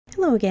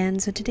Hello again.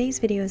 So today's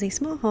video is a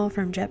small haul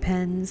from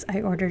JetPens.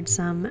 I ordered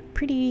some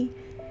pretty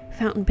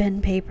fountain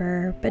pen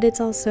paper, but it's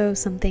also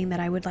something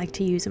that I would like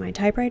to use in my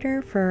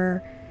typewriter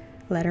for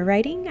letter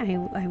writing.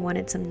 I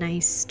wanted some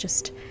nice,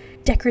 just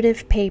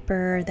decorative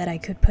paper that I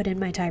could put in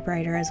my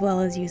typewriter as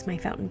well as use my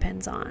fountain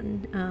pens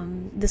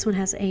on. This one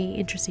has a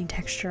interesting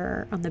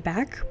texture on the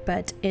back,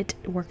 but it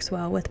works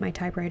well with my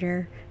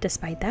typewriter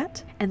despite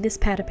that. And this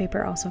pad of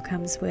paper also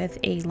comes with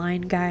a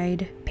line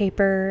guide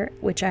paper,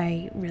 which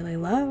I really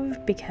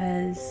love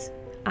because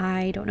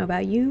I don't know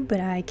about you,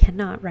 but I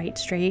cannot write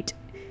straight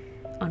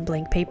on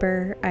blank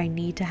paper. I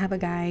need to have a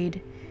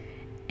guide,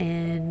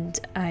 and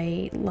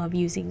I love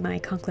using my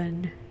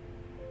Conklin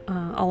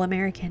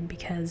All-American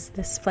because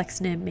this flex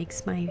nib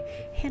makes my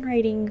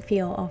handwriting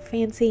feel all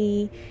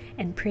fancy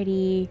and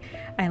pretty.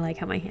 I like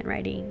how my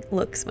handwriting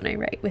looks when I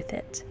write with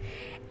it.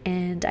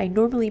 And I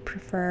normally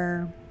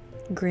prefer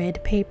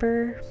grid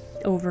paper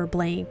over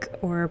blank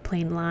or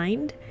plain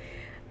lined,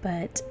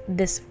 but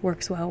this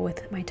works well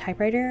with my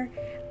typewriter.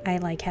 I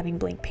like having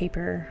blank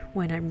paper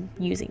when I'm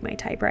using my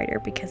typewriter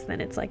because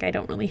then it's like I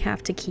don't really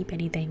have to keep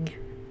anything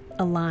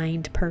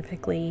aligned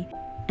perfectly.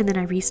 And then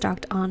I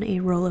restocked on a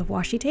roll of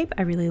washi tape.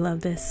 I really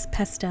love this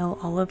pastel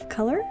olive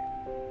color.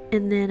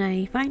 And then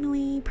I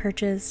finally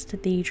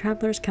purchased the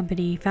Traveler's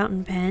Company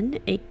fountain pen.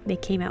 They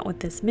came out with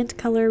this mint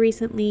color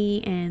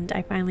recently, and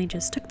I finally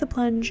just took the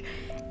plunge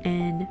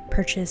and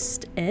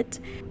purchased it.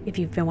 If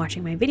you've been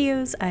watching my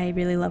videos, I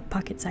really love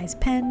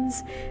pocket-sized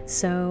pens,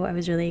 so I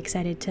was really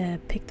excited to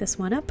pick this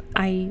one up.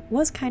 I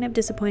was kind of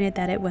disappointed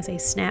that it was a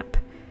snap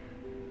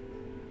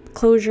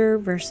closure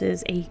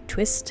versus a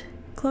twist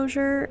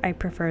closure. I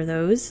prefer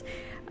those,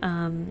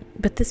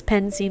 but this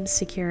pen seems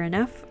secure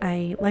enough.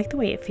 I like the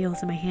way it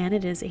feels in my hand.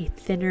 It is a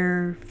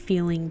thinner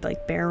feeling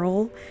like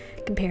barrel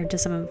compared to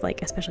some of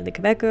especially the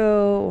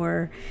Quebeco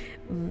or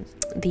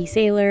the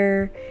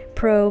Sailor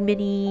Pro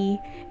Mini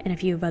and a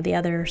few of the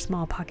other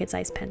small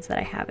pocket-sized pens that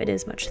I have. It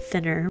is much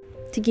thinner.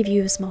 To give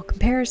you a small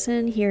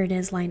comparison, here it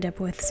is lined up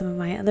with some of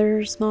my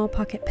other small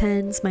pocket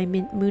pens. My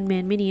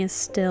Moonman Mini is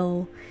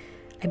still,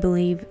 I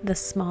believe, the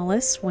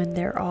smallest when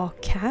they're all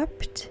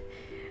capped.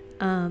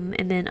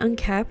 And then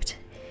uncapped,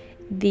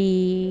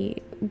 the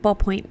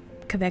ballpoint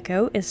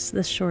Quebeco is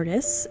the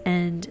shortest,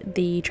 and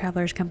the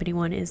Traveler's Company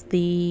one is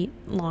the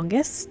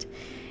longest,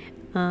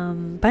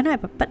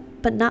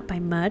 but not by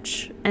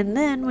much. And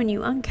then when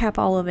you uncap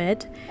all of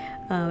it,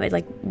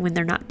 when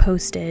they're not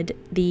posted,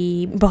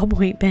 the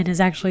ballpoint pen is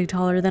actually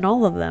taller than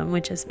all of them,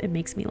 it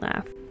makes me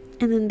laugh.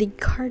 And then the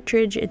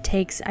cartridge it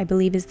takes, I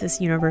believe, is this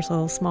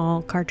universal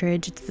small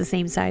cartridge. It's the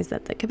same size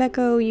that the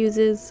Quebeco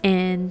uses.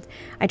 And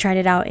I tried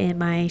it out in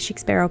my Chic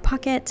Sparrow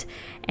Pocket,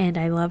 and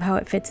I love how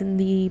it fits in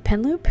the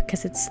pen loop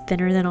because it's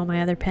thinner than all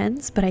my other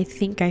pens. But I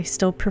think I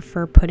still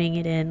prefer putting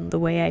it in the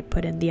way I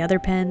put in the other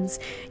pens.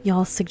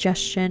 Y'all's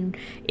suggestion,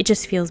 it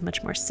just feels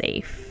much more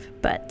safe.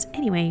 But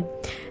anyway,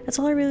 that's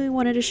all I really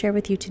wanted to share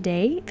with you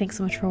today. Thanks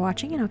so much for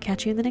watching, and I'll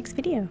catch you in the next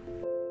video.